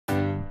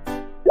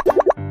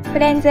フ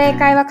レンズ英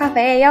会話カフェ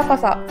へようこ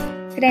そ。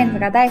フレンズ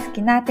が大好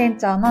きな店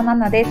長のナ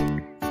ナです。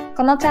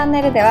このチャン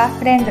ネルでは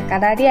フレンズか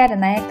らリアル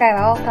な英会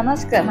話を楽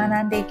しく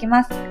学んでいき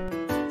ます。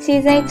シ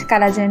ーズン1か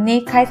ら順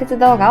に解説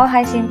動画を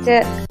配信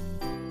中。チ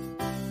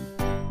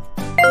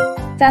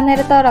ャンネ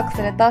ル登録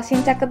すると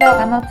新着動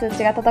画の通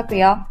知が届く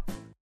よ。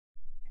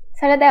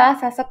それでは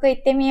早速行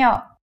ってみ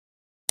よ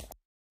う。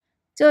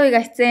ジョイ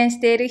が出演し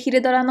ている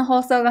昼ドラの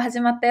放送が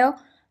始まったよ。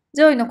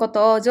ジョイのこ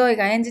とをジョイ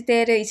が演じ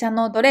ている医者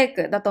のドレイ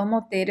クだと思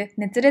っている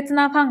熱烈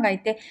なファンが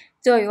いて、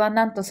ジョイは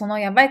なんとその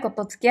ヤバいこ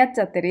と付き合っ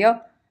ちゃってる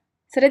よ。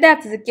それでは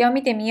続きを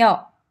見てみ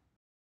よ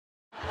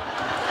う。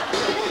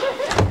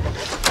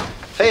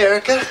Hey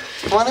Erica,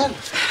 come on in.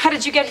 How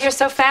did you get here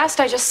so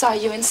fast? I just saw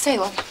you in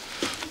Salem.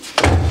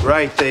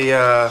 Right,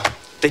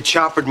 they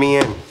choppered me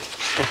in.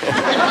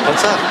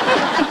 What's up?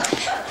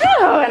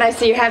 Oh, and I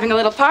see you're having a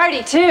little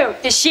party too.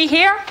 Is she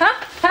here?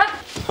 Huh?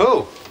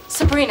 Who?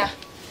 Sabrina.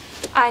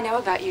 I know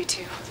about you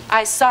two.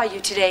 I saw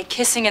you today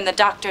kissing in the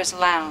doctor's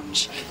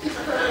lounge.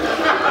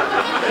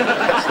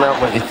 That's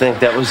not what you think.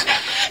 That was...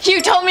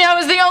 You told me I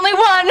was the only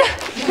one!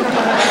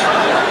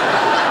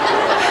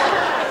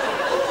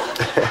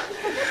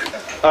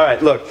 All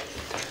right, look,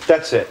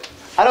 that's it.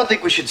 I don't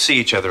think we should see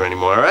each other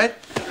anymore, all right?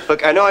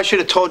 Look, I know I should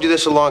have told you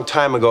this a long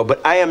time ago,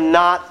 but I am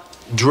not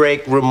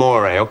Drake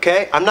Ramore,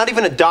 okay? I'm not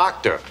even a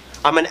doctor.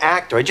 I'm an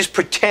actor. I just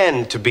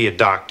pretend to be a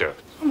doctor.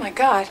 Oh my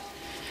God.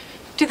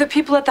 Do the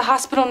people at the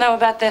hospital know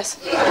about this?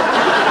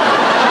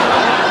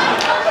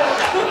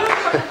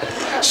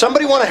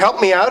 Somebody want to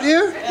help me out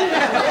here?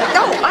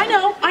 Oh,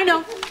 I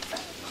know.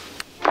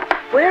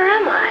 Where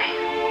am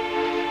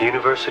I?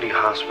 University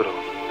Hospital.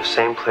 The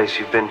same place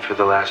you've been for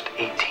the last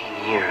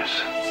 18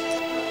 years.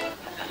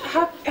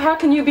 How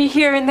can you be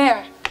here and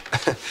there?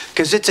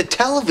 Because it's a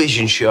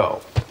television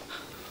show.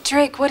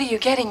 Drake, what are you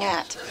getting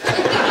at?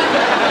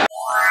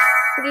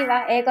 次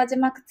は英語字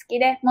幕付き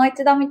でもう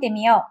一度見て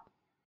みよう。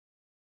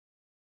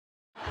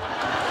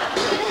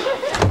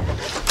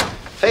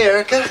Hey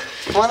Erica,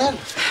 come on in.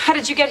 How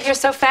did you get here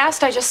so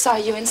fast? I just saw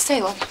you in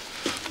Salem.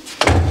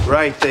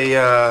 Right, they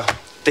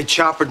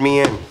choppered me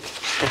in.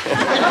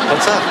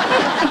 What's up?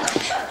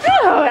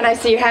 Oh, and I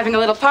see you're having a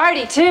little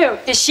party too.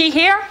 Is she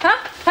here?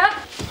 Huh?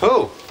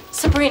 Who?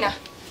 Sabrina.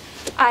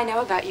 I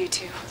know about you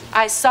two.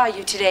 I saw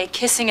you today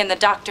kissing in the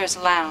doctor's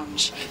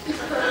lounge.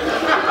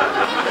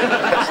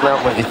 That's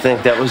not what you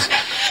think. That was...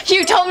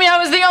 You told me I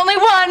was the only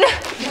one!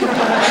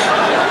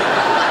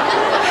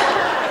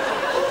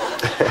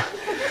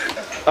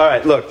 All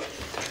right, look,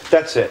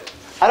 that's it.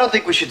 I don't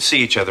think we should see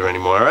each other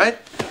anymore, all right?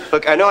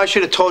 Look, I know I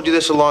should have told you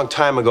this a long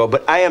time ago,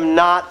 but I am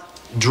not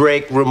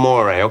Drake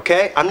Ramore,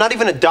 okay? I'm not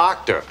even a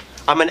doctor.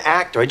 I'm an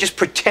actor. I just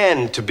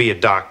pretend to be a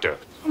doctor.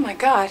 Oh my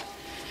God.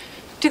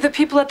 Do the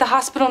people at the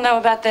hospital know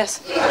about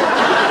this?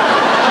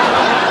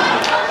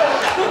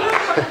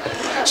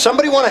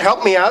 Somebody want to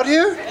help me out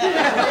here?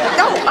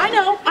 Oh,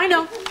 I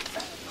know.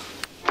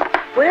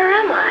 Where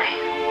am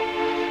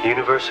I?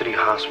 University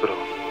Hospital.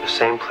 The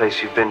same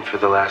place you've been for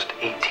the last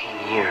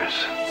 18 years.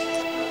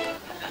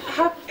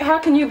 How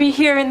can you be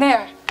here and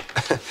there?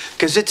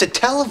 Because it's a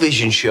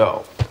television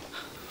show.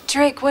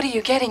 Drake, what are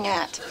you getting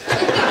at?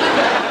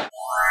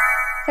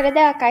 それ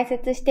では解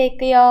説してい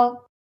く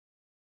よ。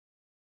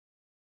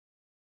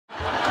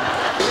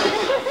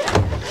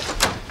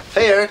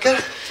Hey Erica,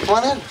 come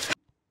on in.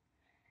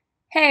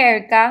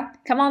 Hey Erica,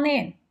 come on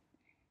in.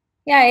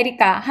 やあエリ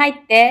カ、入っ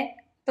て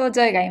と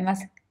ジョイが言いま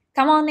す。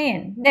Come on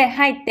in で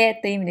入って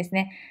という意味です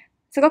ね。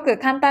すごく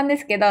簡単で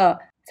すけど、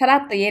さら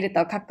っと言える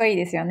とかっこいい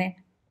ですよ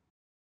ね。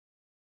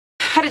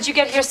How did you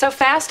get here so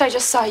fast? I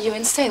just saw you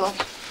in Salem.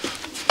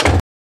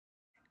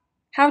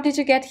 How did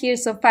you get here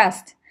so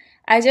fast?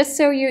 I just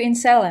saw you in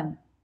Salem.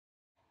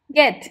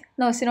 Get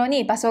の後ろ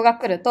に場所が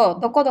来ると、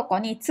どこどこ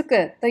に着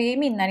くという意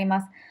味になり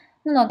ます。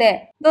なの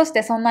で、どうし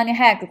てそんなに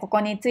早くここ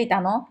に着いた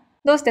の？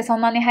どうしてそ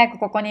んなに早く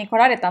ここに来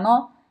られた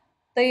の？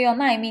というよう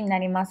な意味にな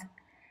ります。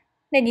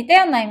で、似た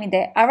ような意味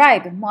で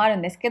arrive もある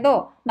んですけ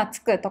ど、着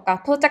くとか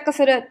到着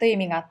するという意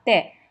味があっ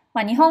て、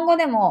日本語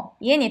でも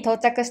家に到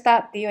着した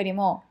っていうより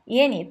も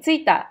家に着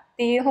いたっ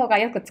ていう方が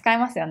よく使い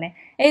ますよね。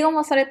英語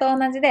もそれと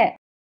同じで、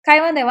会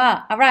話で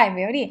は arrive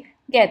より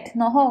get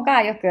の方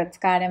がよく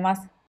使われま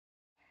す。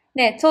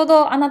で、ちょう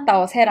どあなた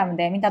をセーラム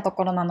で見たと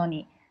ころなの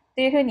にっ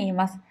ていうふうに言い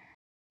ます。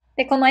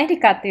で、このエリ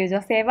カっていう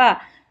女性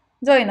は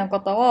ジョイのこ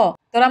とを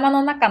ドラマ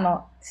の中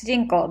の主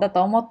人公だ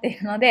と思ってい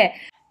るので、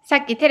さ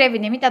っきテレビ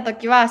で見たと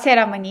きはセー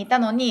ラムにいた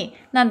のに、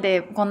なん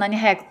でこんなに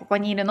早くここ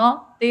にいるの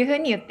っていうふう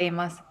に言ってい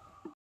ます。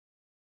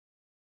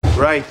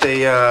Right,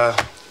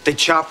 they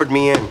choppered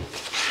me in.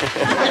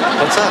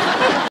 What's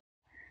up?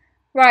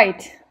 Right,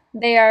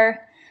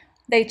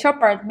 they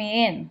choppered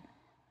me in.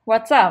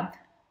 What's up?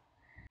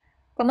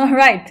 この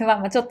right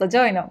はちょっとジ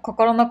ョイの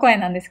心の声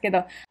なんですけ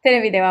ど、テ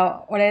レビで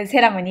は俺セ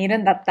ーラムにいる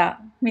んだった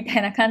みた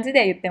いな感じ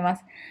で言ってま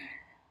す。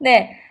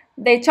で、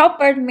They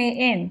choppered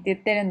me in って言っ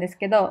てるんです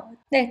けど、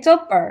で、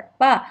chopper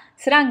は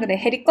スラングで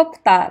ヘリコプ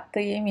ターと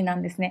いう意味な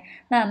んですね。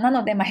な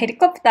ので、ヘリ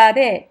コプター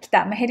で来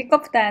た、ヘリコ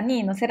プター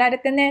に乗せられ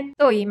てね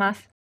と言いま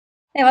す。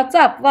で、What's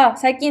up は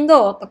最近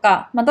どうと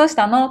か、どうし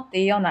たのって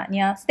いうような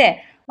ニュアンス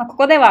で、こ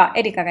こでは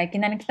エリカがいき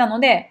なり来たの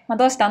で、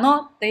どうした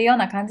のというよう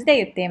な感じで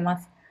言っていま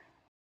す。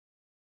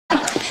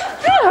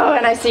Oh,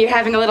 and I see you're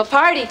having a little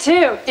party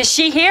too. Is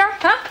she here?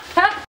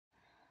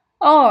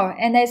 Oh,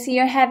 and I see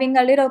you're having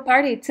a little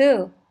party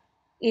too.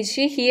 Is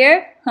she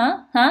here?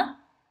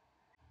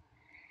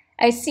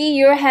 I see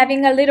you're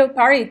having a little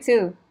party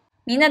too.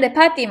 みんなで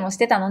パーティーもし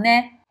てたの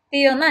ね。って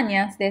いうようなニ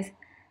ュアンスです。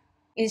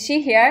Is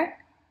she here?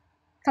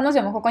 彼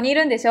女もここにい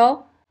るんでし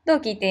ょと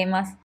聞いてい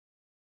ます。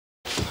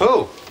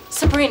Who?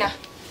 Sabrina.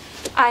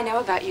 I know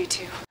about you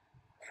two.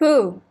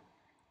 Who?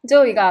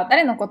 上位が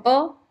誰のこ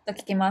とと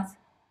聞きます。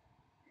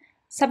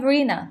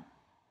Sabrina.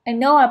 I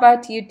know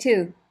about you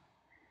too.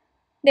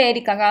 で、エ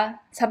リカ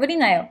が、サブリ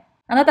ナよ。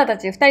あなたた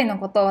ち二人の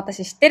ことを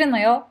私知ってるの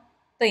よ。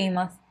と言い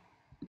ます。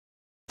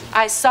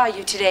I saw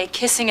you today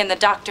kissing in the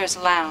doctor's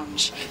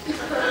lounge.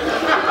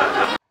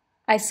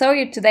 I saw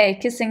you today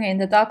kissing in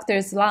the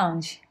doctor's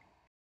lounge.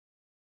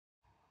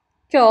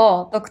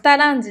 今日、ドクター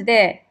ラウンジ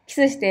でキ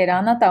スしている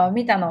あなたを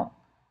見たの。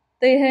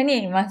というふうに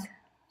言います。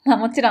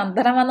もちろん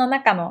ドラマの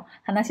中の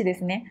話で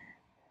すね。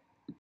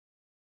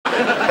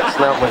That's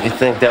not what you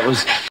think. That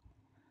was...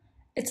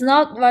 It's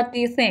not what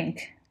you think.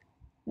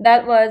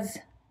 That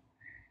was...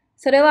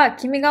 それは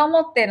君が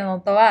思っているの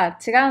とは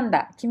違うん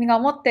だ。君が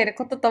思っている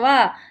ことと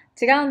は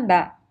違うん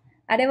だ。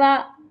あれ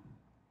は、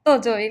と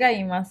上位が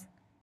言います。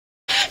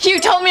You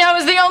told me I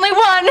was the only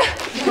one!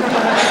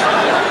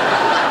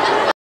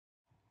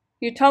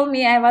 You told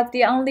me I was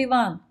the only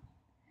one.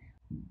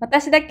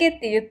 私だけっ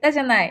て言ったじ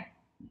ゃない。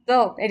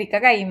とエリカ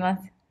が言いま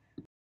す。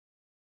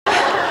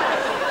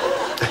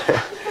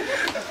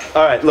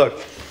Alright, look.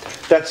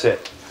 That's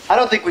it. I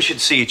don't think we should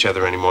see each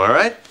other anymore,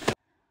 alright?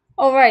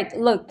 Alright,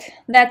 look.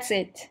 That's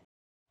it.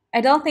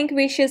 I don't think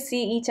we should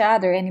see each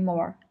other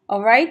anymore.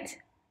 Alright?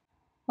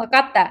 わか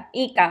った。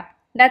いいか。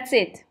That's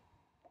it.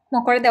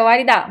 もうこれで終わ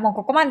りだ。もう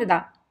ここまで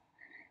だ。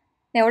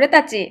で、俺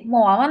たち、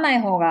もう会わな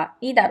い方が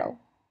いいだろ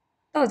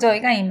う。とジョ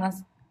イが言いま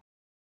す。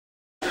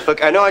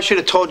Look, I know I should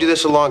have told you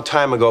this a long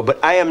time ago, but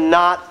I am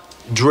not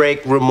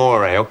Drake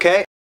Ramore,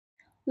 okay?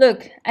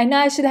 Look, I know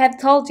I should have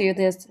told you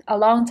this a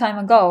long time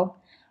ago,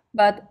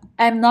 but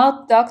I'm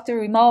not Dr.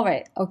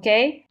 Ramore,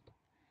 okay?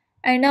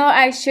 I know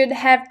I should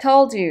have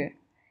told you.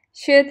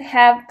 should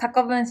have 過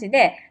去分詞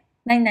で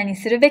何々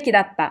するべき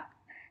だった。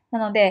な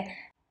ので、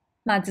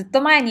ずっ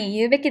と前に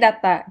言うべきだっ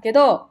たけ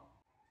ど、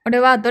俺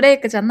はドレイ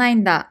クじゃない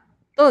んだ。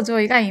とジ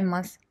ョイが言い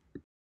ます。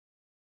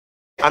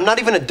I'm not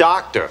even a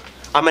doctor.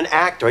 I'm an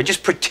actor. I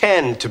just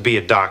pretend to be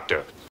a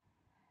doctor.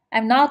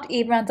 I'm not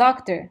even a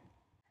doctor.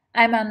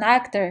 I'm an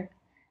actor.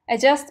 I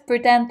just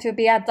pretend to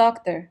be a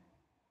doctor.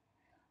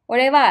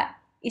 俺は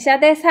医者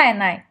でさえ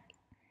ない。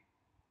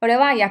俺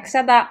は役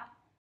者だ。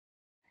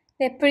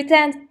で、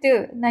pretend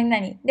to 何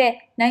々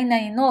で何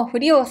々のふ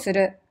りをす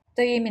る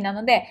という意味な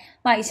ので、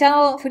医者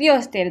のふり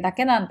をしているだ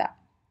けなんだ。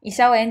医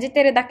者を演じ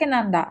ているだけ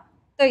なんだ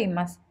と言い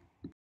ます。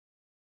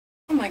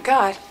Oh my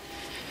God.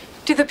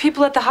 Do the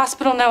people at the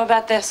hospital know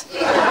about this?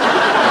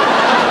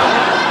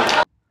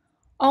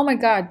 Oh my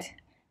God.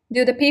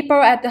 Do the people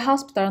at the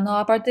hospital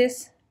know about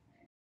this?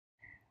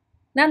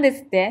 なんで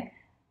すって？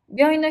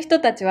病院の人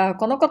たちは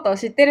このことを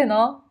知ってる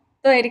の？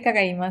とエリカ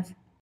が言います。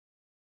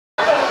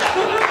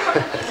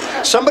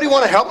Somebody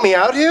want to help me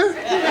out here?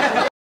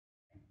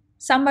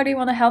 Somebody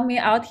want to help me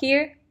out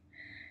here?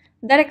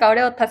 誰か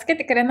俺を助け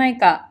てくれない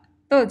か？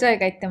とジョイが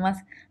言ってま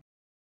す。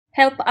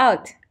help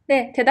out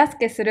で手助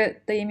けす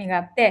るという意味があ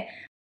って、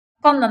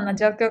困難な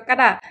状況か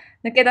ら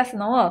抜け出す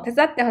のを手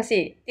伝ってほし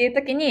いっていう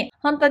時に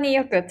本当に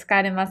よく使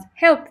われます。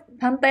help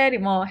単体より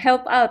も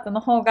help out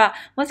の方が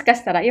もしか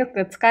したらよ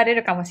く使われ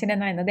るかもしれ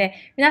ないので、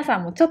皆さ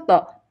んもちょっ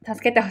と助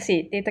けてほ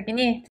しいっていう時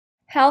に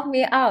help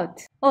me out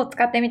を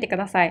使ってみてく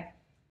ださい。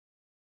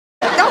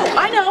Oh,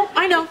 I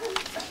know.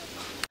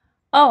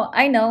 Oh,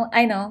 I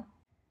know.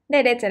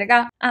 で、レイチェル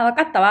が、わ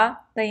かった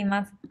わと言い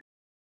ます。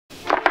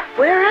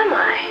Where am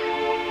I?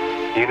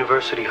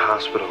 University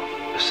Hospital.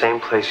 The same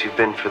place you've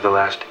been for the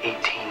last 18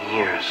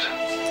 years.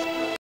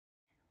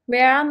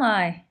 Where am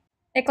I?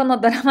 で、この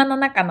ドラマの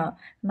中の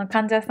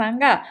患者さん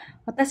が、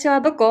私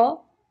はど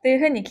こ？という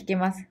ふうに聞き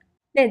ます。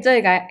で、ジョ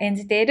イが演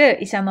じている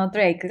医者のド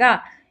レイク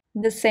が、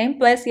The same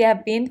place you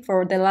have been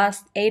for the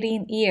last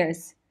 18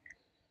 years.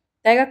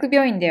 大学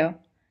病院だよ。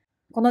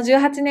この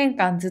18年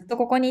間ずっと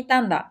ここにい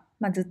たんだ。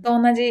ずっ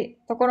と同じ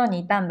ところに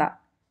いたんだ。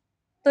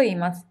と言い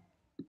ます。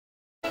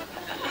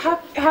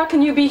How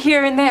can you be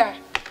here and there?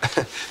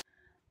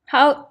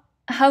 How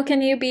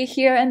can you be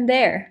here and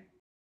there?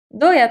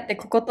 どうやって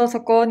ここと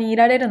そこにい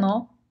られる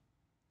の？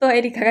と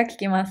エリカが聞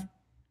きます。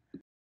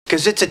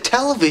Because it's a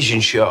television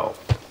show.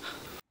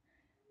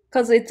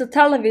 Because it's a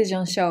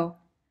television show.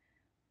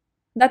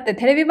 だって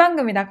テレビ番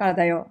組だから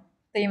だよ。と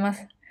言いま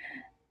す。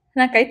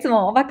いつ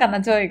もおバカ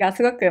なジョイが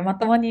すごくま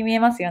ともに見え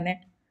ますよ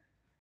ね。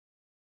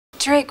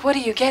Drake, what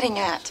are you getting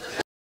at?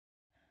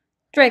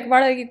 Drake,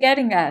 what are you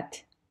getting at?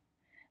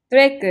 ド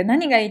レイク、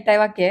何が言いたい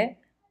わけ？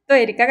と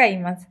エリカが言い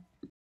ます。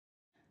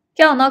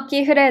今日の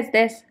キーフレーズ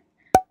です。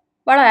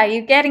What are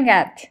you getting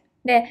at?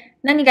 で、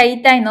何が言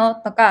いたいの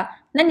とか、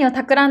何を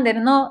企んで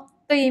るの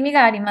という意味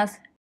がありま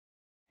す。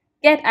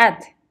get at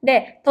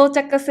で到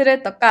着す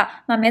ると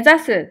か、目指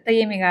すとい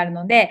う意味がある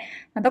ので、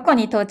どこ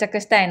に到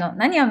着したいの、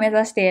何を目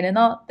指している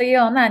のという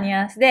ようなニュ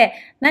アンスで、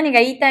何が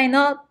言いたい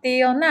のっていう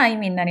ような意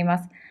味になりま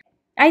す。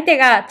相手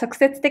が直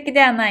接的で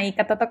はない言い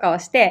方とかを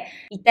して、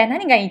一体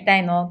何が言いた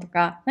いのと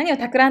か、何を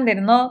企んで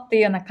るのとい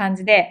うような感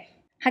じで、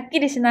はっき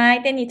りしない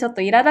相手にちょっ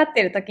と苛立って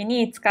いる時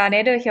に使わ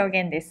れる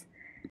表現です。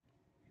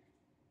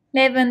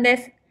例文で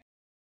す。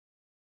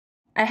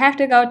I have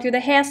to go to the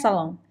hair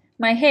salon.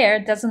 My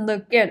hair doesn't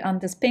look good on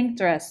this pink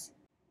dress.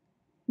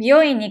 美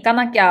容院に行か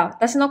なきゃ、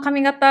私の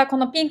髪型こ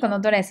のピンクの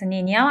ドレス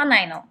に似合わ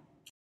ないの。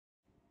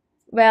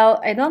Well,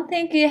 I don't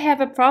think you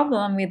have a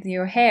problem with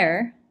your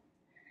hair.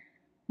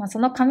 そ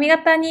の髪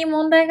型に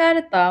問題があ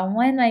るとは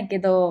思えないけ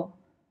ど。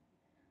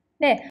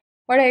で、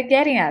What are you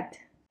getting at?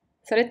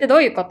 それってど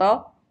ういうこ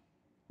と？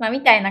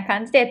みたいな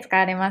感じで使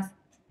われます。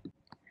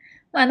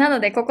なの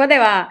でここで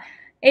は、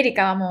エリ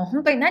カはもう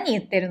本当に何言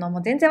ってるの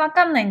も全然わ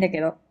かんないんだ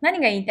けど、何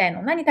が言いたい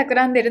の？何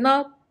企んでる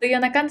の？というよ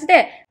うな感じ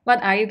で、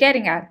What are you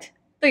getting at?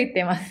 と言っ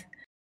ています。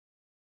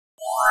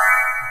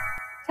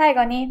最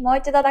後にもう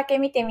一度だけ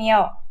見てみ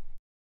よう。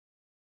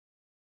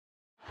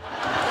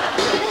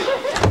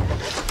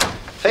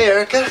Hey,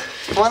 Erica.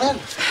 Come on in.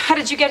 How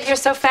did you get here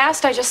so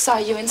fast? I just saw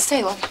you in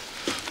Salem.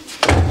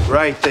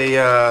 Right, they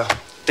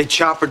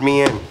choppered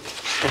me in.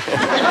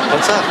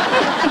 What's up?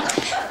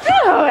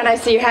 Oh, and I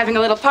see you're having a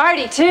little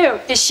party,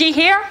 too. Is she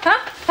here?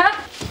 Huh?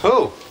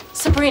 Who?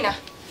 Sabrina.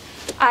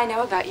 I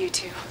know about you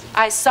two.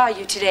 I saw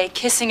you today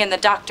kissing in the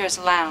doctor's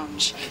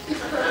lounge.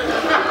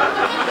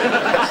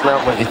 That's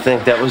not what you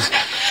think. That was...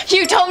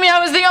 You told me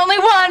I was the only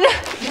one!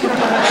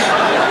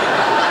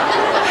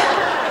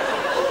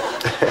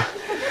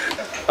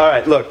 All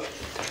right, look,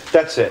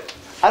 that's it.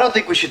 I don't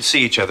think we should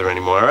see each other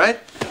anymore, all right?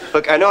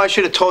 Look, I know I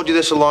should have told you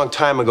this a long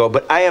time ago,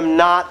 but I am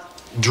not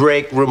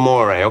Drake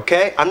Ramore,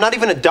 okay? I'm not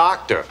even a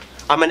doctor.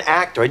 I'm an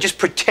actor. I just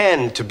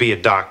pretend to be a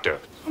doctor.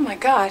 Oh, my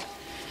God.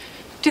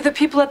 Do the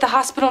people at the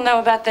hospital know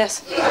about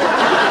this?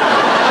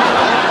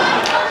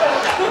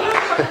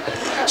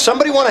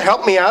 Somebody want to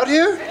help me out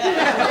here?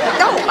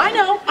 Oh,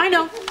 I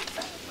know.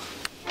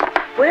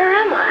 Where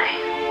am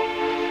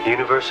I?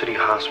 University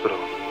Hospital.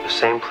 The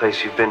same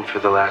place you've been for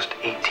the last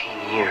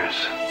 18 years.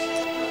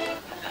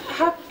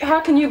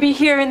 How can you be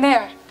here and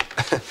there?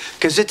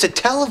 Because it's a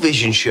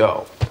television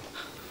show.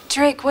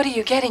 Drake, what are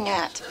you getting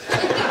at?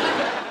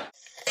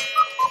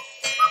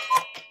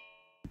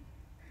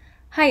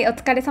 はい、お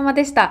疲れ様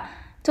でした。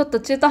ちょっ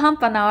と中途半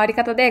端な終わり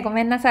方でご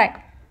めんなさい。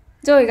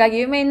ジョイが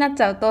有名になっ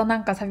ちゃうとな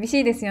んか寂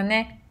しいですよ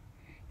ね。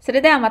そ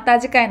れではまた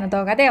次回の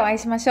動画でお会い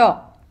しましょ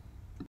う。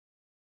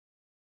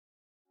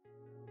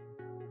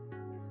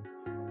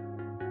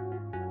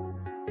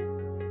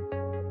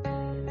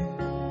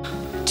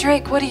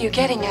Drake, what are you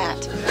getting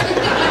at?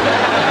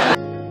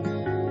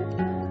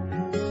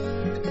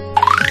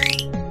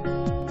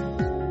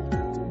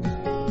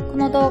 こ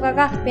の動画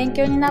が勉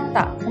強になっ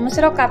た、面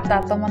白かっ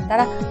たと思った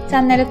らチ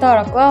ャンネル登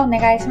録をお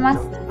願いします。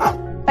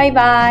バイ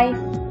バ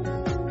イ。